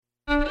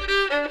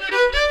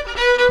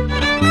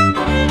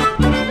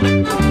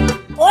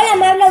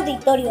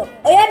auditorio.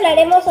 Hoy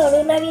hablaremos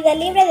sobre una vida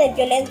libre de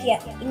violencia.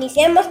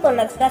 Iniciemos con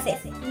las frases.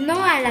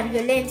 No a la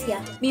violencia.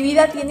 Mi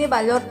vida tiene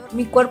valor,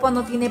 mi cuerpo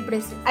no tiene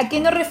precio. ¿A qué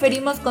nos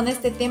referimos con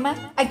este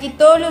tema? A que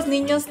todos los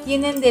niños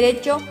tienen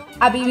derecho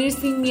a vivir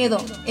sin miedo,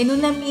 en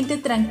un ambiente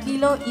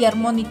tranquilo y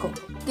armónico,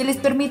 que les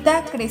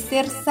permita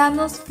crecer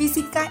sanos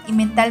física y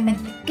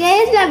mentalmente.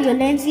 ¿Qué es la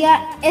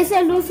violencia? Es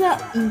el uso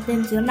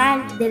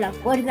intencional de la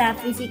fuerza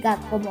física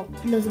como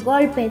los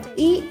golpes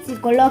y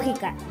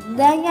psicológica.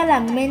 Daña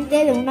la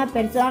mente de una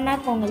persona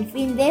con el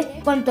fin de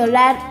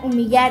controlar,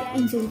 humillar,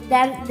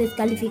 insultar,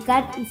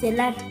 descalificar y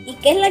celar. ¿Y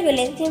qué es la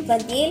violencia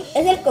infantil?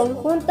 Es el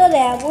conjunto de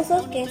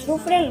abusos que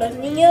sufren los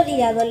niños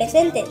y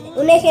adolescentes.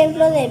 Un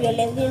ejemplo de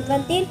violencia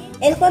infantil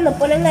es cuando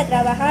ponen a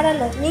trabajar a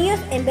los niños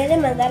en vez de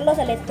mandarlos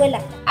a la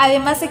escuela.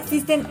 Además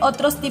existen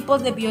otros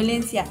tipos de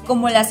violencia,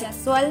 como la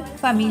sexual,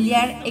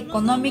 familiar,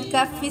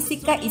 económica,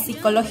 física y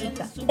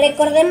psicológica.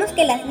 Recordemos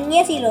que las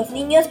niñas y los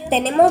niños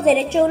tenemos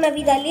derecho a una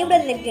vida libre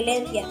de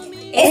violencia.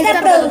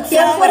 Esta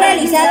producción fue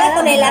realizada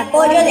con el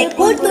apoyo de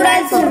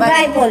Cultural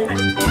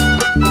Survival.